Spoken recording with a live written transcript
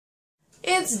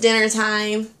It's dinner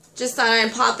time. Just thought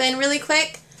I'd pop in really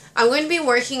quick. I'm going to be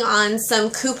working on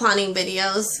some couponing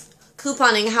videos,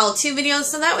 couponing how-to videos,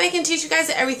 so that way I can teach you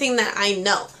guys everything that I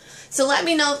know. So let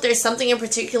me know if there's something in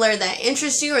particular that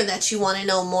interests you or that you want to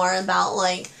know more about.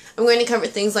 Like, I'm going to cover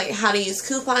things like how to use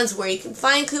coupons, where you can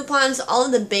find coupons, all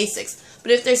of the basics.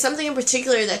 But if there's something in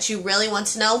particular that you really want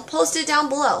to know, post it down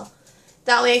below.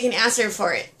 That way I can answer it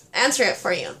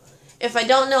for you. If I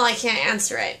don't know, I can't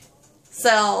answer it.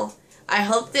 So, I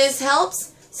hope this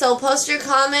helps. So post your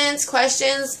comments,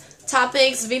 questions,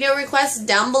 topics, video requests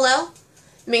down below.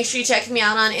 Make sure you check me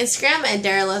out on Instagram at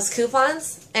Dara Loves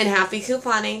Coupons, and happy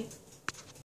couponing.